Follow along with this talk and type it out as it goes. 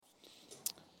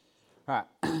All right,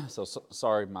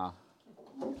 sorry, my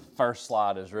first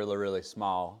slide is really, really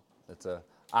small. It's a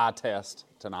eye test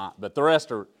tonight, but the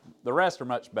rest are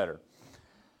much better.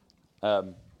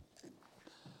 So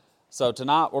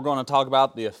tonight we're going to talk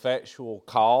about the effectual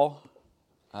call,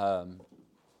 and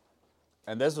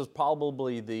this was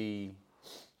probably the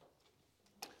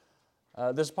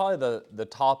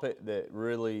topic that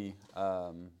really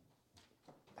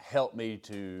helped me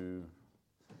to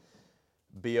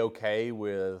be okay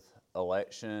with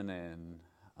election and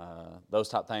those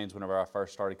type things whenever I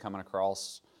first started coming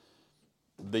across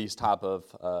these type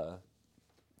of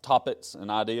topics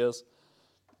and ideas.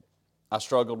 I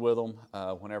struggled with them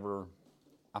whenever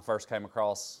I first came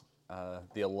across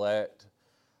the elect.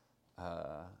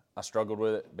 I struggled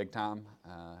with it big time.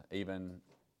 Even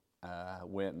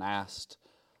went and asked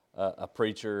a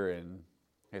preacher, and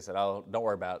he said, "Oh, don't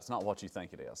worry about it. It's not what you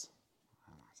think it is."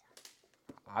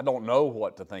 I don't know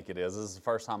what to think it is. This is the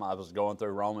first time I was going through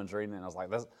Romans reading it, and I was like,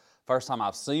 "This is the first time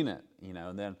I've seen it,"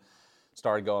 And then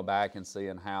started going back and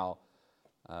seeing how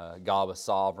God was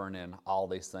sovereign in all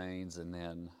these things, and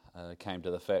then came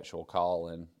to the effectual call,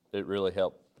 and it really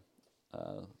helped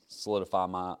solidify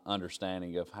my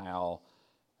understanding of how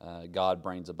God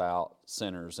brings about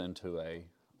sinners into a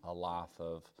life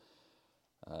of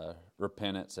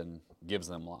repentance and gives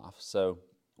them life. So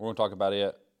we're going to talk about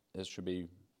it. It should be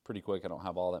pretty quick. I don't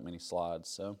have all that many slides.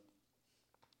 So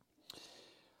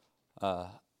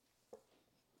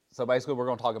basically we're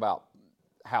going to talk about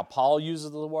how Paul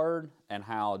uses the word and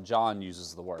how John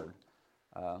uses the word.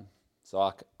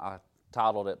 So I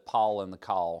titled it Paul and the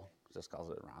Call just because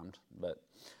it rhymed. But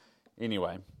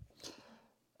anyway,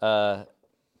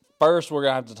 first we're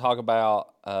going to have to talk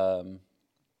about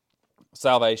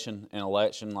salvation and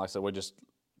election. Like I said, we just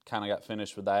kind of got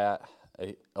finished with that.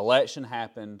 Election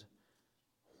happened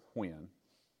when?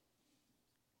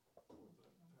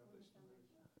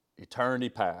 Eternity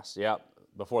past. Yep,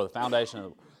 before the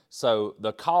foundation. So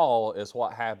the call is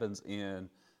what happens in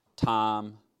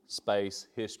time, space,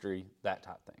 history, that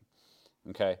type thing.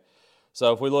 Okay,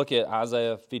 so if we look at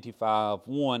Isaiah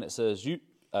 55:1, it says,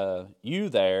 "You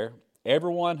there,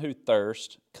 everyone who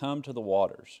thirsts, come to the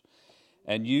waters,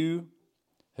 and you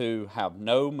who have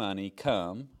no money,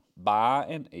 come, buy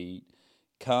and eat,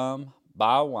 come,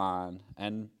 buy wine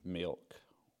and milk,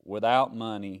 without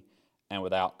money and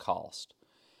without cost."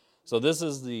 So this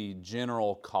is the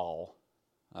general call.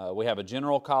 We have a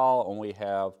general call, and we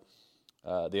have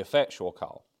the effectual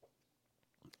call.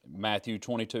 Matthew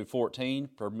 22:14,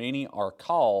 "For many are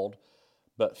called,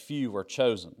 but few are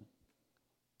chosen."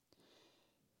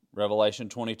 Revelation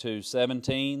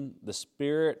 22:17, "The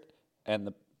Spirit and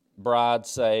the bride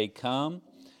say, 'Come,'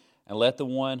 and let the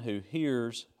one who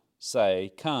hears say,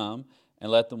 'Come,'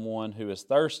 and let the one who is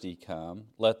thirsty come.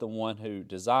 Let the one who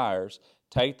desires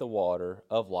take the water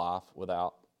of life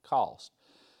without cost."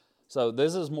 So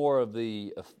this is more of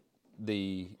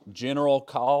the general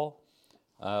call,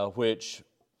 which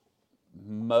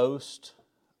most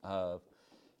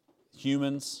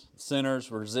humans, sinners,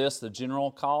 resist the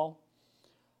general call.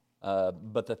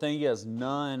 But the thing is,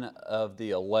 none of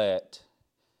the elect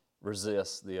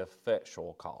resist the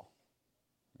effectual call.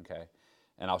 Okay?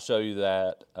 And I'll show you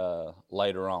that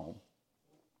later on.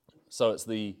 So it's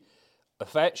the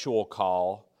effectual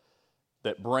call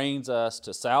that brings us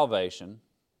to salvation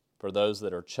for those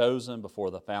that are chosen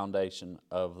before the foundation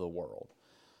of the world.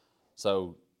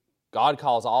 So God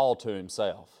calls all to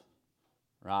himself,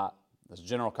 right? This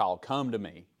general call, "Come to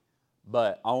me."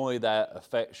 But only that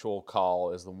effectual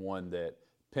call is the one that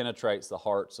penetrates the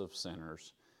hearts of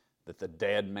sinners, that the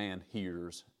dead man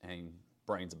hears and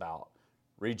brings about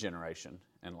regeneration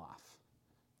and life.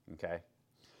 Okay?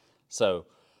 So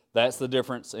that's the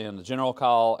difference in the general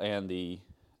call and the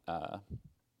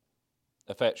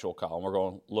effectual call. And we're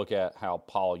going to look at how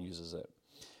Paul uses it.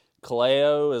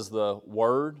 Kaleo is the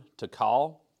word to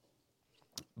call.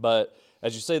 But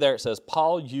as you see there, it says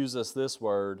Paul uses this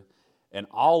word in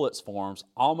all its forms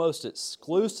almost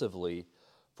exclusively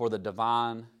for the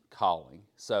divine calling.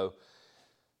 So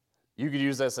you could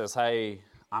use this as, "Hey,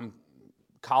 I'm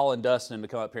calling Dustin to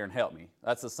come up here and help me."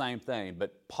 That's the same thing.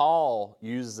 But Paul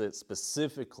uses it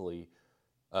specifically,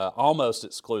 almost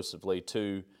exclusively,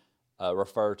 to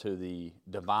refer to the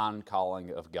divine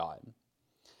calling of God.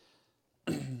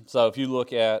 So if you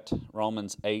look at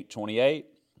Romans 8:28,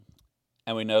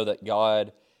 and we know that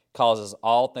God causes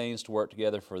all things to work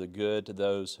together for the good to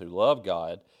those who love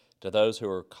God, to those who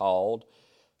are called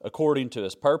according to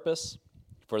his purpose.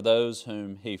 For those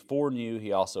whom he foreknew,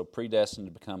 he also predestined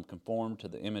to become conformed to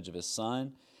the image of his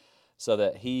Son, so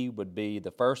that he would be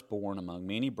the firstborn among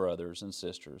many brothers and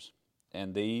sisters.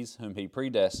 And these whom he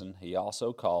predestined, he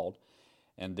also called.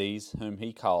 And these whom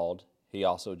he called, he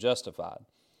also justified.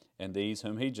 And these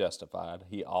whom he justified,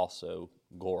 he also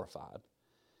glorified.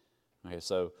 Okay,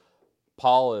 so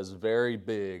Paul is very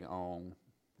big on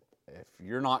if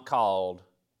you're not called,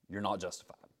 you're not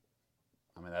justified.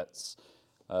 I mean,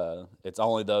 it's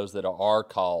only those that are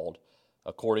called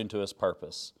according to his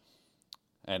purpose.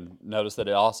 And notice that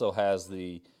it also has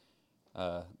the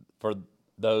for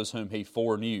those whom he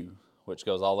foreknew, which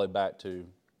goes all the way back to,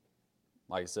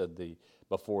 like I said,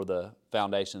 before the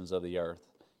foundations of the earth.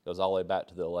 It goes all the way back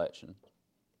to the election.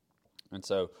 And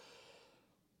so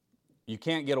you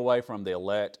can't get away from the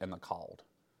elect and the called.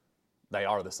 They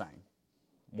are the same.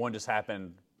 One just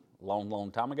happened a long,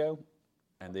 long time ago,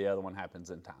 and the other one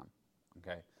happens in time.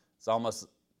 Okay? It's almost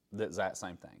the exact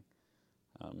same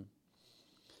thing.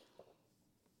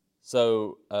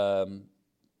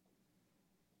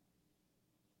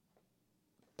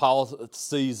 Paul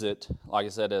sees it, like I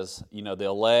said, as, the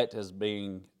elect as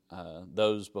being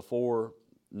those before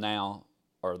now,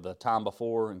 or the time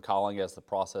before, and calling as the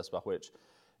process by which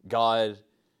God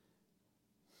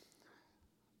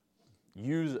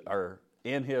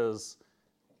in his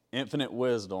infinite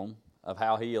wisdom of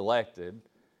how he elected,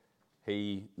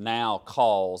 he now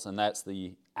calls, and that's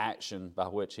the action by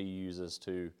which he uses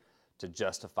to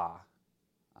justify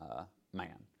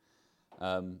man.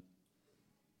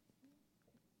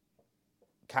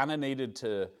 Kind of needed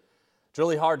to, it's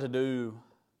really hard to do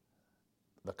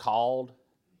the called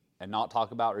and not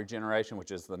talk about regeneration,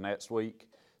 which is the next week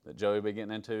that Joey will be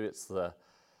getting into. It's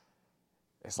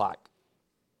like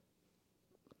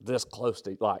this close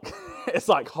to, it's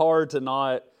like hard to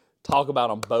not talk about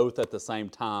them both at the same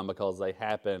time because they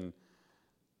happen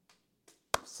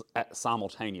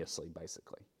simultaneously,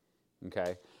 basically.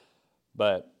 Okay?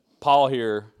 But Paul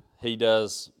here, he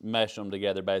does mesh them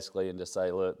together basically and just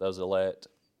say, look, those elect,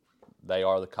 they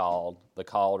are the called. The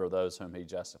called are those whom he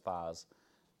justifies,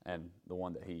 and the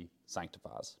one that he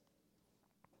sanctifies.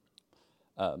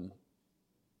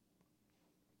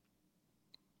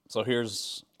 So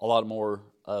here's a lot more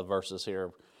verses here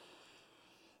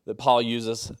that Paul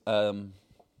uses. 1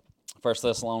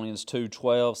 Thessalonians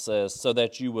 2:12 says, so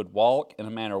that you would walk in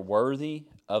a manner worthy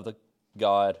of the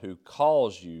God who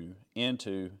calls you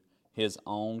into his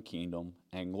own kingdom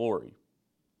and glory.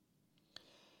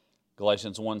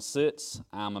 Galatians 1:6,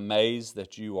 I am amazed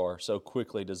that you are so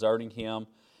quickly deserting him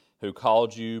who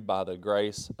called you by the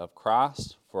grace of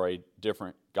Christ for a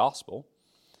different gospel.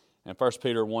 And 1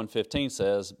 Peter 1:15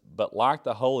 says, but like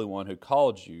the Holy One who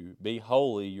called you, be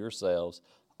holy yourselves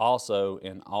also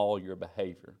in all your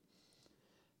behavior.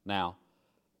 Now,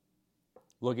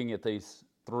 looking at these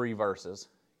three verses,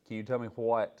 can you tell me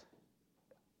what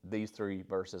these three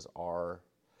verses are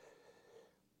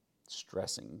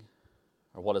stressing?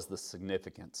 Or what is the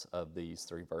significance of these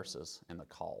three verses in the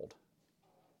called?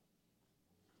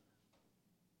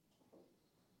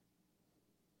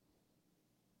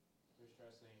 They're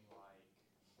stressing like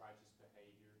righteous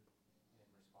behavior in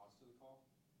response to the call.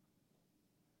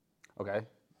 Okay.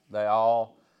 They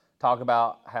all talk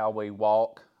about how we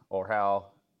walk or how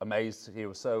amazed he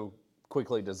was so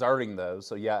quickly deserting those.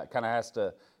 So yeah, it kind of has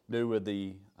to do with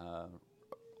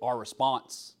our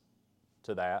response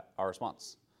to that, our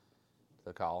response to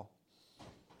the call.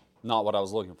 Not what I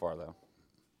was looking for, though.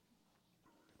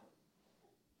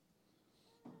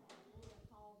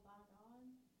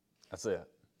 That's it.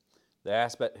 The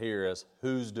aspect here is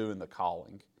who's doing the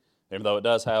calling. Even though it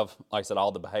does have, like I said,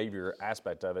 all the behavior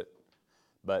aspect of it,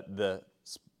 but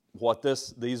what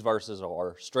these verses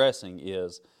are stressing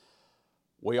is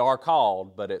we are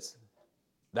called, but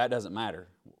that doesn't matter.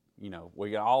 We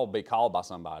can all be called by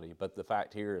somebody, but the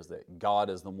fact here is that God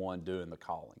is the one doing the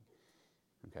calling.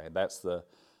 Okay, that's the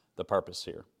purpose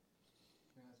here.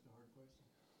 Can I ask a hard question?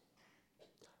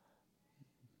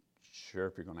 Sure,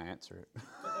 if you're going to answer it.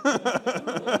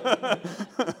 I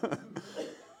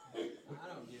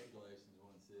don't get Galatians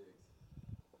 1:6.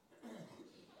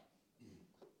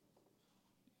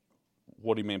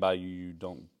 What do you mean by you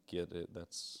don't get it?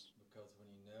 That's Because when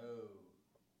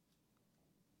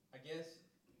I guess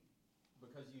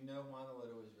because why the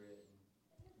letter was written,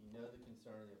 the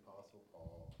concern of the Apostle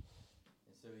Paul,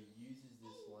 and so he uses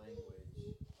this language.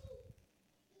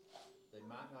 They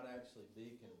might not actually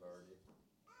be converted.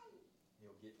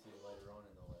 He'll get to it later on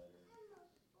in the letter.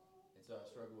 And so I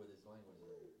struggle with his language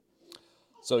there.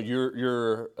 so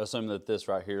you're assuming that this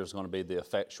right here is going to be the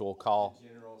effectual call? The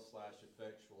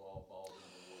general/effectual all falls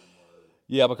into one word.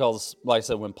 Yeah, because like I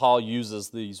said, when Paul uses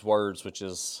these words, which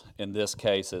is in this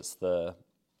case, it's not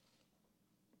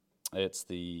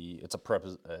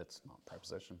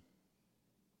preposition,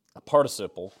 a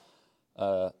participle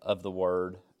of the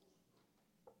word.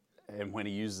 And when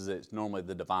he uses it, it's normally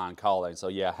the divine calling. So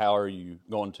yeah, how are you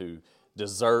going to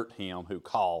desert him who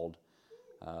called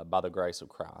by the grace of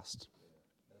Christ?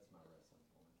 That's my wrestling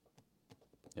point.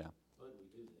 Yeah. But we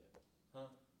do that. Huh?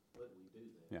 But we do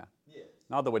that. Yeah. Yes.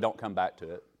 Not that we don't come back to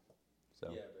it.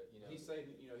 So. Yeah, but He's saying,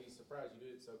 he's surprised you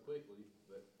did it so quickly,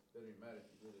 but it doesn't even matter if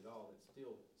you did it all. It's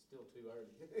still too early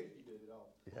if you did it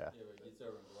all. Yeah. Yeah, but it gets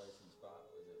over in Galatians 5.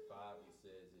 Was it 5? He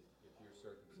says, if you're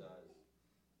circumcised,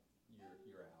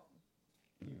 you're out.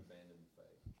 You abandon the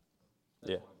faith.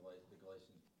 That's Yeah. why the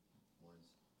Galatians one's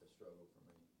a struggle for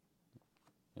me.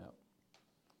 Yeah.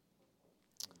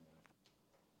 Anyway,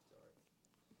 sorry.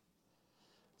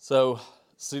 So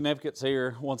significance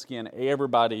here, once again,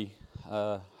 everybody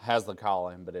has the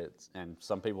calling, and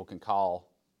some people can call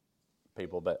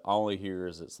people, but only here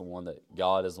is it's the one that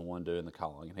God is the one doing the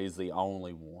calling, and He's the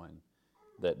only one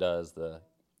that does the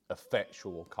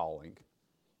effectual calling.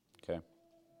 Okay.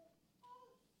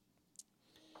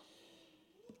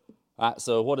 All right.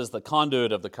 So, what is the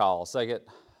conduit of the call? 2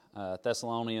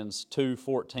 Thessalonians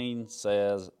 2:14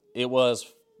 says, "It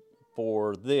was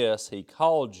for this He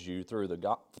called you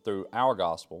through our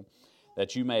gospel,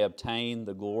 that you may obtain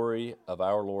the glory of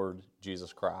our Lord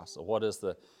Jesus Christ." So, what is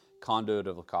the conduit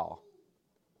of the call?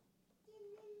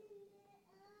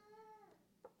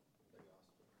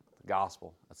 The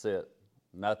gospel. That's it.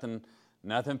 Nothing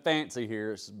fancy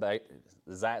here. It's the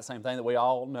exact same thing that we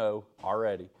all know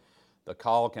already. The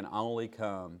call can only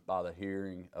come by the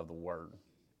hearing of the word.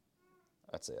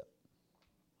 That's it.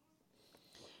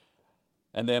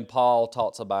 And then Paul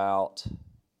talks about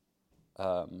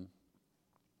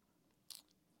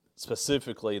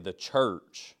specifically the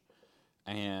church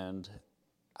and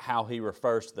how he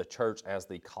refers to the church as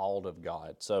the called of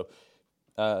God. So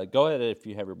go ahead, if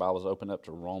you have your Bibles, open up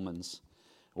to Romans.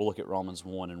 We'll look at Romans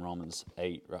 1 and Romans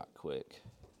 8 right quick.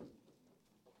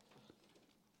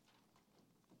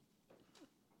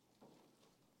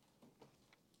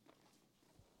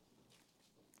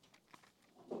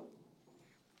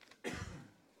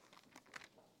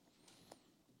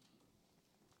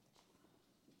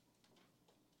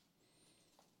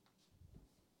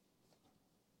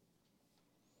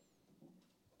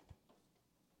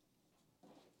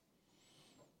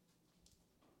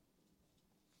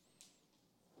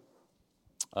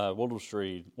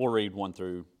 We'll read 1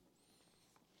 through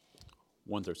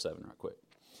 7 right quick.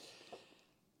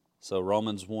 So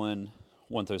Romans 1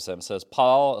 through 7 says,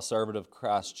 "Paul, a servant of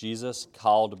Christ Jesus,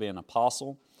 called to be an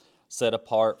apostle, set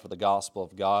apart for the gospel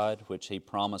of God, which he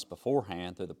promised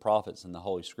beforehand through the prophets in the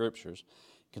Holy Scriptures,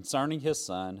 concerning his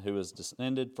Son, who is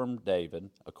descended from David,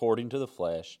 according to the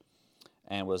flesh,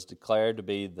 and was declared to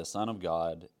be the Son of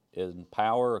God, in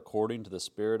power according to the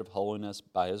Spirit of holiness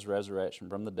by his resurrection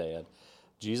from the dead,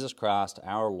 Jesus Christ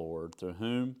our Lord, through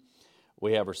whom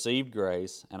we have received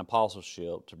grace and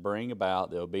apostleship to bring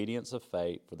about the obedience of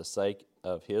faith for the sake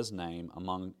of his name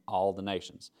among all the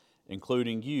nations,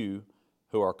 including you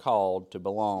who are called to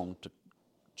belong to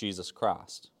Jesus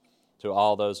Christ. To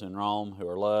all those in Rome who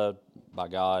are loved by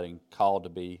God and called to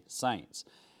be saints,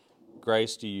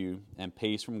 grace to you and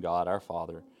peace from God our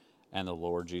Father and the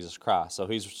Lord Jesus Christ." So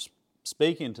he's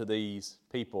speaking to these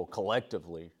people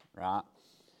collectively, right,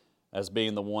 as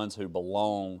being the ones who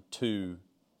belong to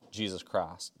Jesus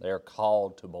Christ. They are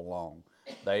called to belong.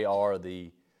 They are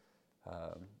the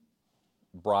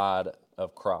bride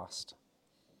of Christ.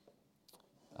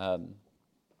 And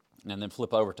then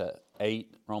flip over to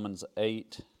Romans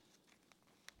 8.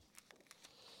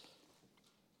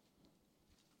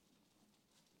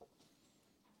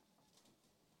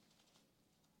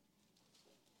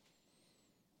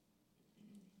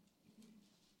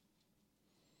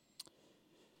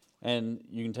 And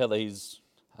you can tell that he's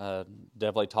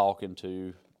definitely talking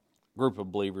to a group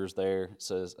of believers there. It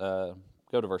says, go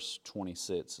to verse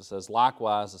 26. It says,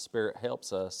 "Likewise, the Spirit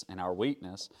helps us in our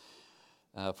weakness,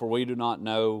 for we do not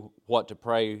know what to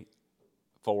pray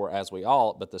for as we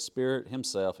ought, but the Spirit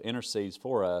himself intercedes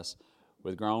for us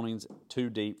with groanings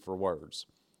too deep for words.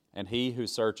 And he who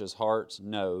searches hearts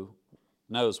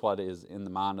knows what is in the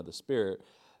mind of the Spirit,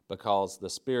 because the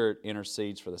Spirit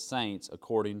intercedes for the saints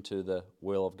according to the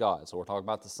will of God." So we're talking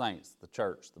about the saints, the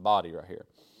church, the body right here.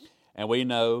 "And we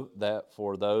know that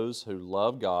for those who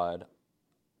love God,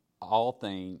 all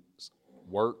things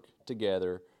work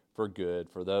together for good,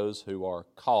 for those who are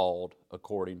called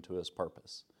according to his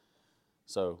purpose."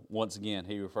 So once again,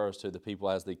 he refers to the people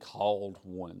as the called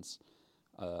ones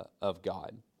of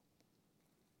God.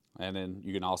 And then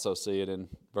you can also see it in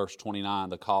verse 29,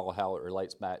 the call, how it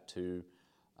relates back to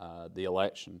the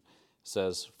election. It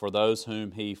says, "For those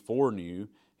whom he foreknew,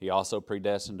 he also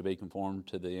predestined to be conformed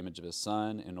to the image of his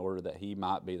Son, in order that he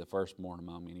might be the firstborn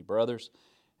among many brothers.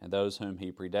 And those whom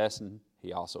he predestined,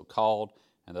 he also called.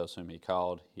 And those whom he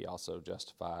called, he also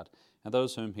justified. And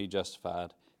those whom he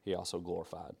justified, he also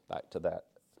glorified. Back to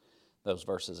those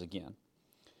verses again.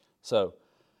 So,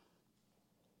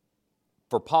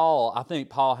 for Paul, I think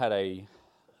Paul had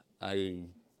probably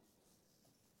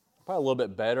a little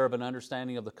bit better of an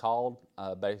understanding of the called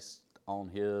based on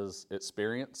his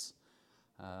experience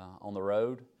on the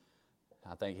road.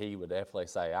 I think he would definitely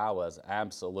say, I was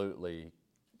absolutely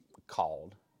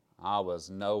called. I was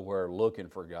nowhere looking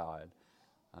for God.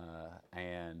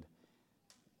 And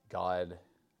God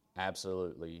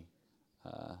absolutely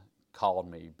called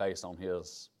me based on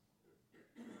his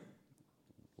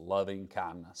loving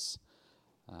kindness.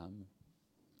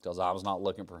 Because I was not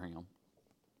looking for him.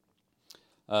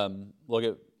 Look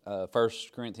at 1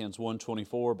 Corinthians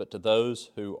 1:24, but to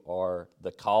those who are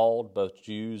the called, both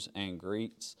Jews and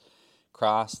Greeks,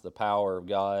 Christ, the power of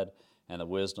God and the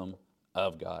wisdom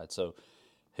of God. So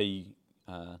he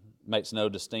makes no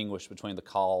distinguish between the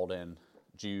called and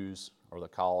Jews or the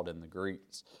called and the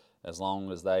Greeks. As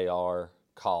long as they are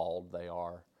called, they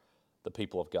are the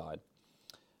people of God.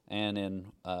 And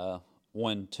in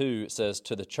 1:2 it says,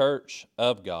 to the church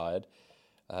of God,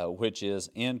 which is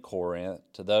in Corinth,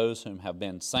 to those whom have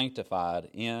been sanctified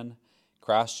in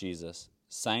Christ Jesus,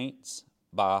 saints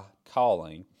by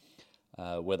calling,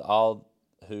 with all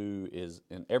who is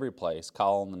in every place,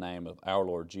 call on the name of our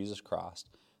Lord Jesus Christ,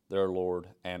 their Lord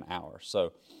and ours.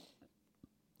 So,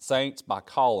 saints by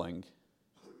calling,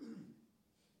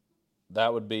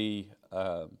 that would be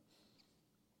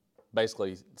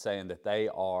basically saying that they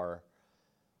are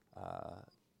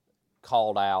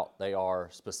called out, they are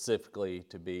specifically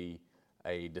to be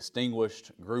a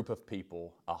distinguished group of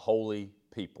people, a holy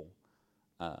people.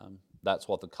 That's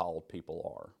what the called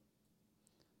people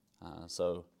are.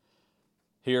 So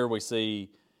here we see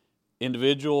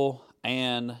individual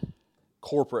and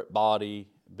corporate body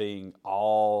being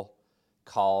all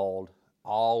called,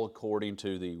 all according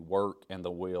to the work and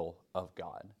the will of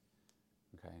God.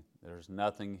 Okay, there's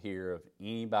nothing here of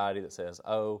anybody that says,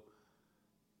 oh,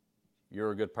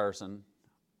 you're a good person,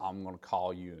 I'm going to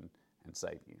call you and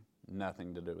save you.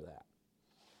 Nothing to do with that.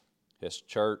 His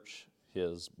church,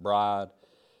 his bride,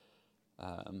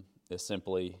 is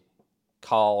simply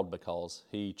called because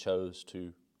he chose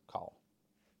to call.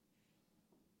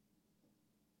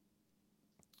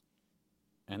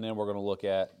 And then we're going to look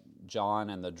at John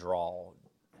and the draw.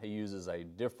 He uses a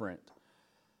different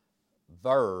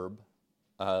verb,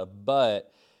 and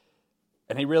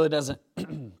he really doesn't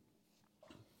he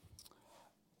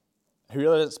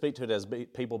really doesn't speak to it as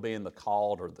people being the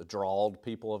called or the drawed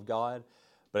people of God,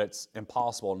 but it's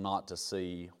impossible not to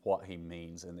see what he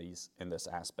means in this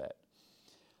aspect.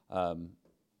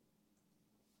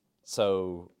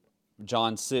 So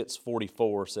John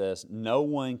 6:44 says, no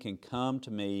one can come to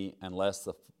me unless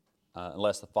the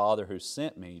Father who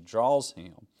sent me draws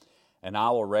him, and I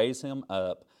will raise him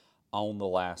up on the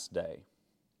last day.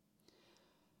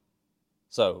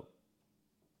 So,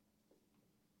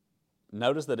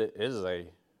 notice that it is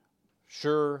a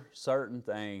sure, certain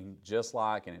thing, just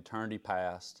like in eternity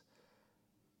past.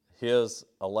 His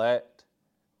elect,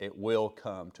 it will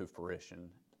come to fruition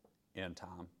in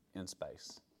time, in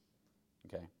space.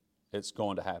 Okay? It's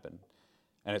going to happen.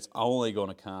 And it's only going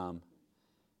to come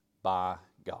by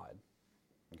God.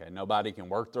 Okay? Nobody can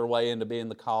work their way into being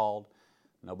the called.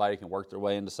 Nobody can work their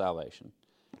way into salvation.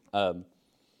 There's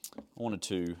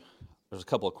a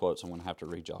couple of quotes I'm going to have to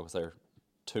read y'all because they're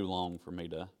too long for me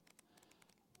to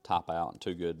type out and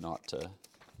too good not to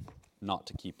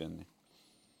keep in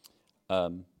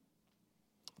there.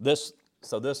 This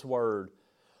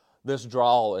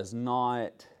draw is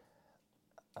not.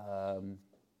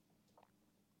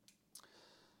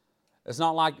 It's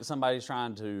not like somebody's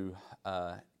trying to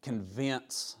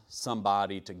convince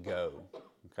somebody to go.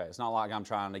 Okay, it's not like I'm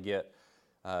trying to get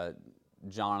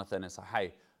Jonathan and say,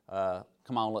 "Hey,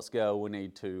 come on, let's go. We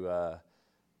need to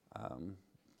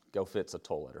go fix a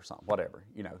toilet or something." Whatever,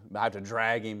 I have to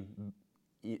drag him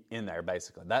in there.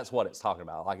 Basically, that's what it's talking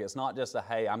about. Like, it's not just a,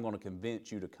 "Hey, I'm going to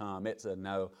convince you to come." It's a,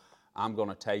 "No, I'm going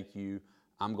to take you.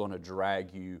 I'm going to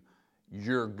drag you.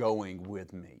 You're going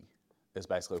with me." Is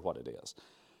basically what it is.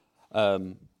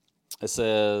 It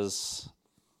says,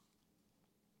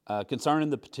 concerning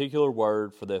the particular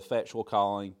word for the effectual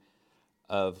calling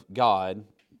of God,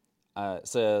 it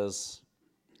says,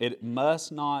 it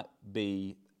must not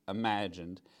be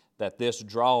imagined that this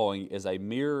drawing is a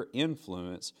mere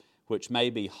influence which may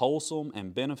be wholesome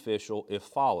and beneficial if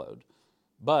followed,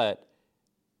 but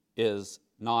is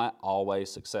not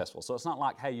always successful. So it's not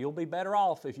like, hey, you'll be better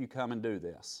off if you come and do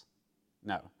this.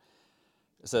 No.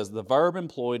 It says the verb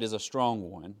employed is a strong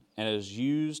one and is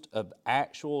used of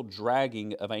actual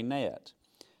dragging of a net,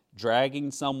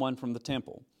 dragging someone from the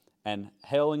temple, and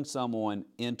hailing someone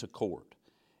into court.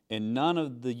 In none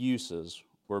of the uses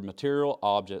where material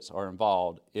objects are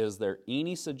involved is there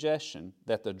any suggestion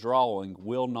that the drawing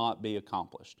will not be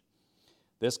accomplished.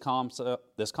 This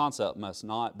concept must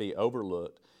not be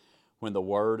overlooked when the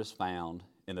word is found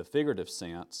in the figurative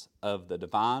sense of the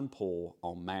divine pull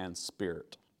on man's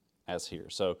spirit, as here.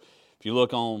 So if you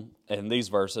look on in these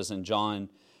verses in John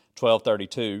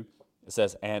 12:32, it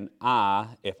says, "And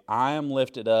I, if I am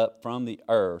lifted up from the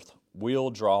earth, will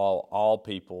draw all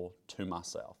people to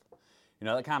myself." You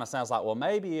know, that kind of sounds like, well,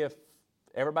 maybe if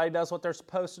everybody does what they're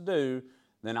supposed to do,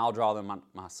 then I'll draw them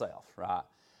myself, right?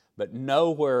 But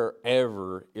nowhere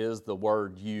ever is the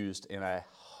word used in a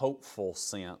hopeful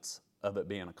sense of it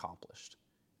being accomplished.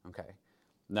 Okay?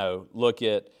 No, look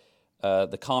at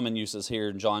the common uses here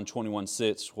in John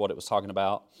 21:6, what it was talking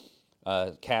about.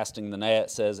 Casting the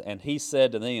net says, "And he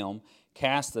said to them,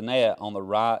 cast the net on the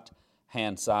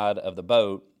right-hand side of the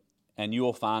boat, and you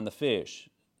will find the fish.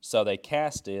 So they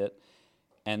cast it,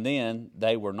 and then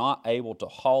they were not able to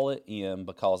haul it in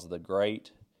because of the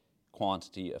great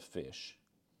quantity of fish."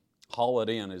 Haul it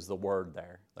in is the word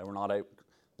there. They were not able.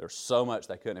 There's so much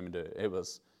they couldn't even do it. It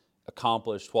was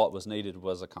accomplished. What was needed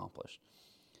was accomplished.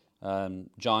 John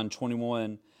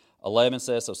 21:11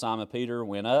 says, "So Simon Peter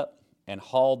went up and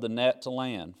hauled the net to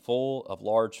land, full of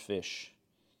large fish."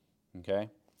 Okay.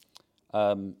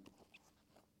 What's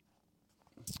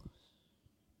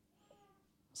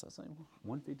that say?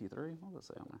 153? What does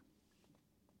it say on there?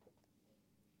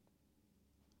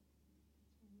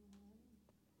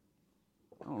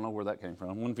 I don't know where that came from.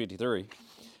 153.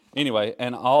 Anyway,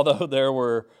 and although there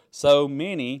were so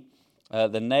many,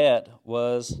 the net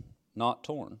was not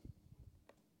torn.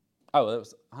 Oh, it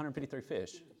was 153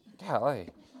 fish. Golly.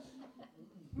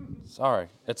 Sorry.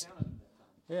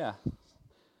 Yeah.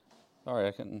 Sorry,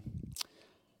 I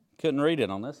couldn't read it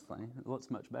on this thing. It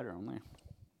looks much better on there.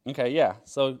 Okay, yeah.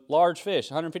 So large fish,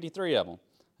 153 of them.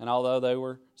 And although there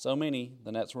were so many,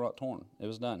 the nets were not torn. It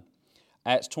was done.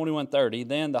 Acts 21:30,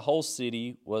 "Then the whole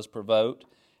city was provoked,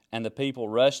 and the people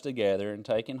rushed together, and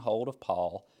taking hold of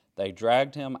Paul, they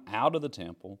dragged him out of the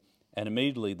temple, and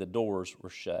immediately the doors were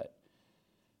shut."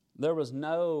 There was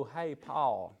no, "Hey,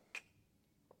 Paul,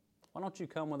 why don't you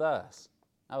come with us?"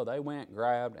 No, they went,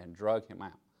 grabbed, and drug him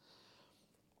out.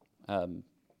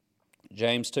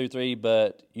 James 2:3,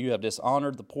 "But you have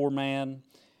dishonored the poor man.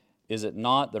 Is it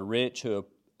not the rich who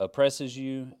oppresses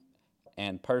you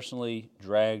and personally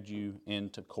dragged you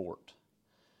into court?"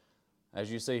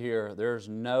 As you see here, there's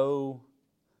no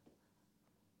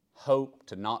hope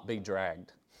to not be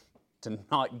dragged, to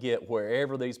not get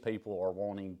wherever these people are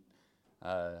wanting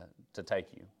to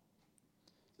take you.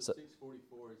 So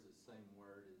 644 is the same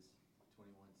word as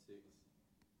 21:6?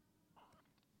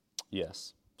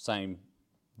 Yes, same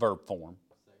verb form.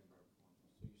 Same verb form.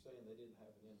 So you're saying they didn't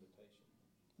have an invitation?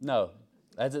 No,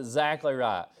 that's exactly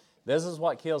right. This is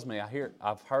what kills me.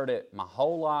 I've heard it my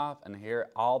whole life and hear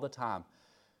it all the time.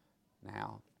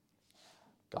 Now,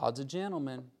 God's a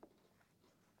gentleman.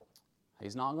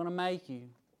 He's not going to make you.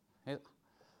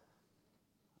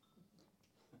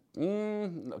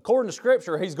 According to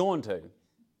Scripture, He's going to.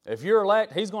 If you're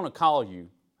elect, He's going to call you.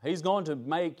 He's going to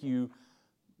make you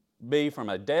be from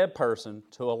a dead person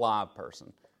to a live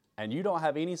person. And you don't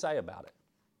have any say about it.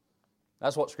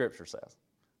 That's what Scripture says.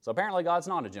 So apparently God's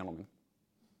not a gentleman.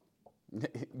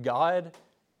 God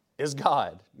is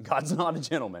God. God's not a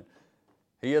gentleman.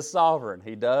 He is sovereign.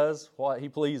 He does what He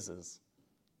pleases.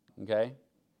 Okay?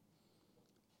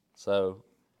 So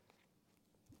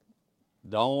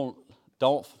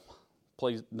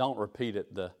please don't repeat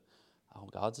it.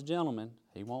 God's a gentleman.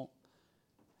 He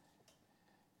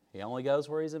only goes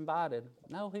where He's invited.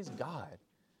 No, He's God.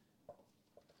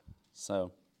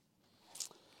 So,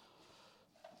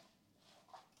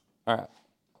 all right.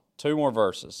 Two more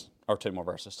slides.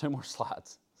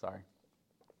 Sorry.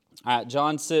 All right,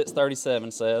 John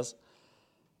 6:37 says,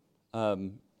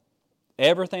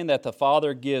 "Everything that the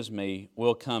Father gives me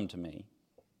will come to me,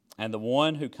 and the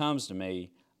one who comes to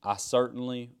me I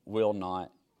certainly will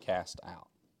not cast out."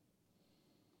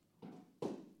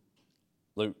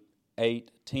 Luke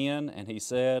 8:10, "And He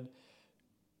said,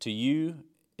 to you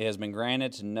it has been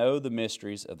granted to know the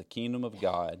mysteries of the kingdom of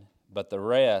God, but the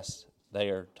rest they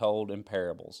are told in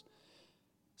parables,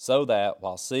 so that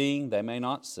while seeing they may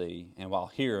not see, and while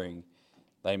hearing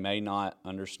they may not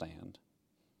understand."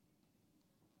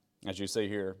 As you see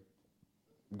here,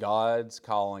 God's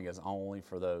calling is only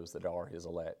for those that are His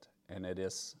elect, and it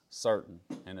is certain,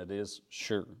 and it is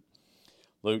sure.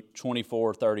 Luke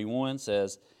 24:31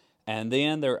 says, "And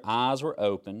then their eyes were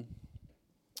opened,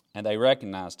 and they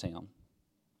recognized Him.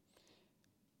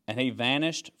 And He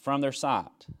vanished from their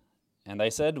sight. And they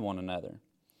said to one another,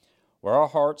 Were our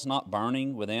hearts not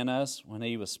burning within us when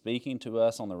He was speaking to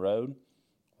us on the road,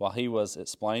 while He was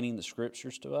explaining the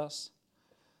Scriptures to us?"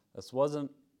 This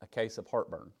wasn't a case of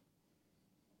heartburn.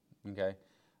 Okay?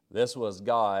 This was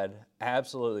God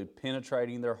absolutely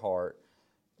penetrating their heart,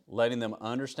 letting them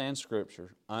understand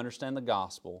Scripture, understand the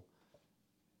gospel,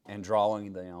 and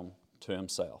drawing them to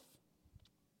Himself.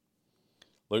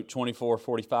 Luke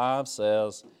 24:45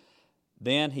 says,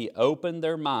 "Then He opened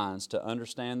their minds to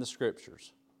understand the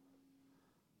Scriptures."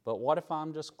 But what if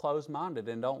I'm just closed-minded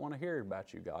and don't want to hear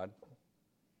about you, God?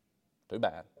 Too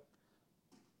bad.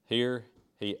 Here,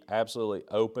 He absolutely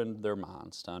opened their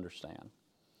minds to understand.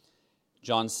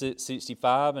 John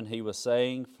 6:65, "And He was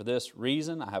saying, For this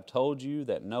reason I have told you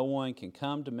that no one can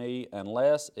come to me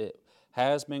unless it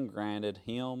has been granted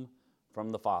him from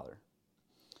the Father."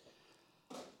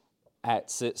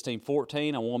 Acts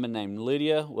 16:14, a woman named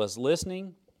Lydia was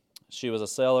listening. She was a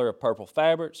seller of purple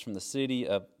fabrics from the city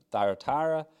of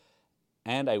Thyatira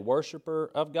and a worshiper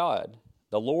of God.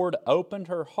 The Lord opened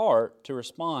her heart to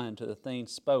respond to the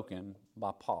things spoken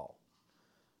by Paul.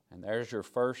 And there's your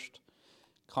first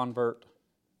convert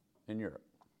in Europe.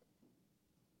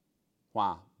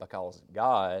 Why? Because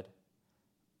God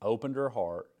opened her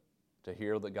heart to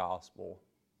hear the gospel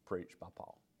preached by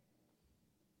Paul.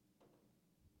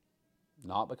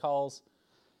 Not because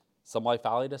somebody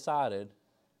finally decided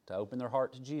to open their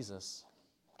heart to Jesus.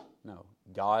 No,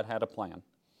 God had a plan,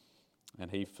 and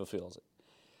He fulfills it.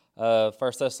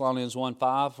 1 Thessalonians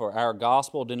 1:5, "For our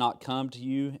gospel did not come to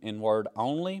you in word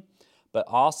only, but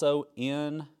also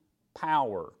in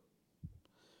power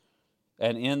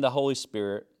and in the Holy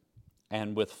Spirit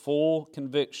and with full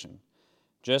conviction,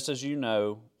 just as you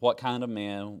know what kind of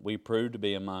men we proved to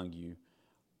be among you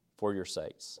for your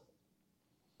sakes."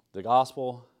 The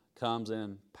gospel comes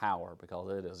in power because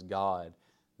it is God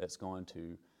that's going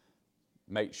to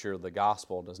make sure the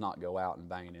gospel does not go out in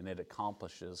vain, and it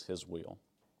accomplishes His will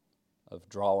of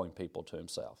drawing people to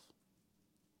Himself.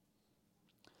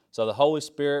 So the Holy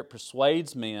Spirit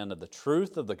persuades men of the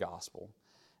truth of the gospel,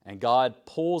 and God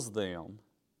pulls them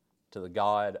to the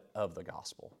God of the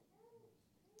gospel.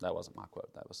 That wasn't my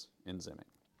quote, that was in Zimmick.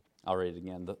 I'll read it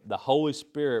again. The Holy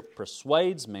Spirit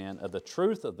persuades men of the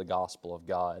truth of the gospel of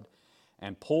God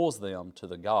and pulls them to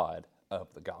the God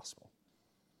of the gospel.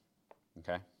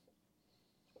 Okay?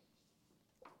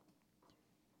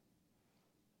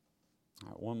 All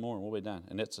right, one more and we'll be done.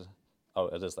 And it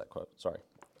is that quote, sorry.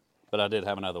 But I did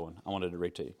have another one I wanted to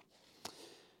read to you.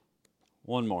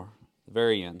 One more, the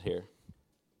very end here.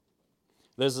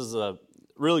 This is a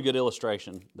really good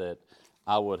illustration that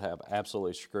I would have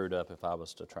absolutely screwed up if I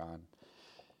was to try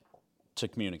to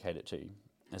communicate it to you.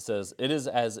 It says, "It is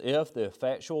as if the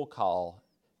effectual call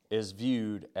is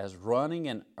viewed as running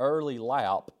an early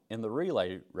lap in the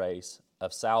relay race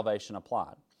of salvation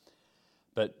applied.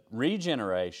 But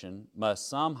regeneration must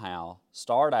somehow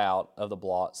start out of the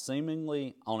blocks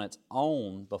seemingly on its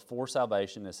own before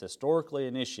salvation is historically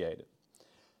initiated.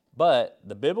 But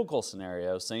the biblical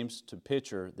scenario seems to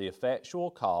picture the effectual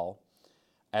call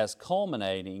as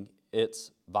culminating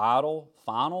its vital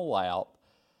final lap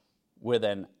with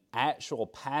an actual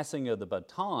passing of the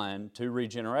baton to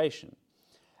regeneration.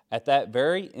 At that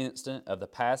very instant of the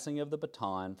passing of the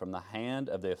baton from the hand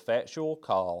of the effectual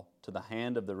call to the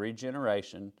hand of the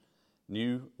regeneration,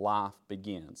 new life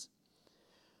begins."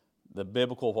 The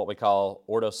biblical, what we call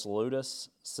ordo salutis,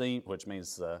 which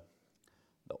means the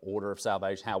order of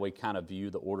salvation, how we kind of view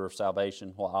the order of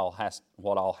salvation, what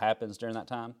all happens during that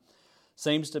time,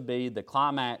 seems to be the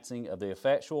climaxing of the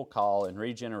effectual call and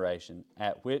regeneration,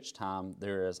 at which time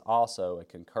there is also a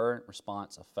concurrent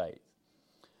response of faith.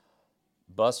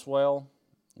 Buswell,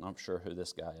 I'm not sure who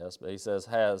this guy is, but he says,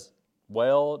 has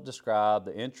well described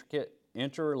the intricate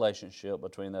interrelationship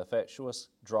between the effectuous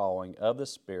drawing of the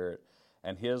Spirit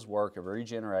and His work of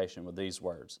regeneration with these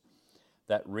words: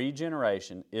 that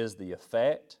regeneration is the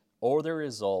effect or the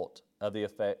result of the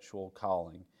effectual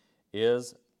calling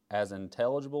is as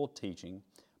intelligible teaching,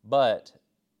 but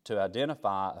to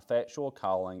identify effectual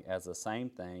calling as the same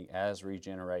thing as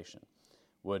regeneration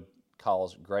would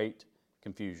cause great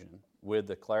confusion. With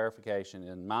the clarification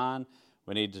in mind,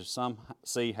 we need to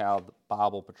see how the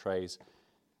Bible portrays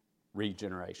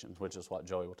regeneration, which is what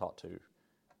Joey will talk to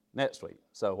next week.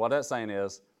 So what that's saying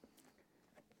is,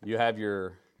 when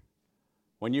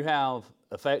you have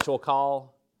effectual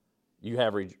call, you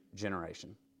have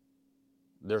regeneration.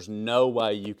 There's no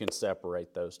way you can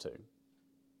separate those two.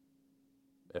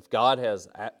 If God has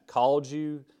called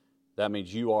you, that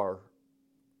means you are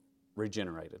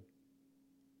regenerated.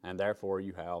 And therefore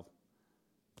you have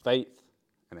faith,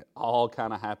 and it all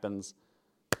kind of happens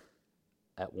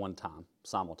at one time,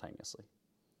 simultaneously.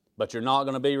 But you're not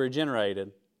going to be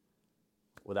regenerated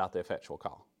without the effectual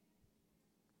call.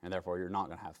 And therefore you're not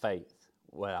going to have faith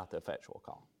without the effectual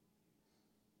call.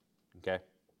 Okay?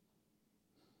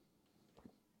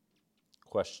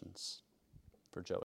 Questions for Joey?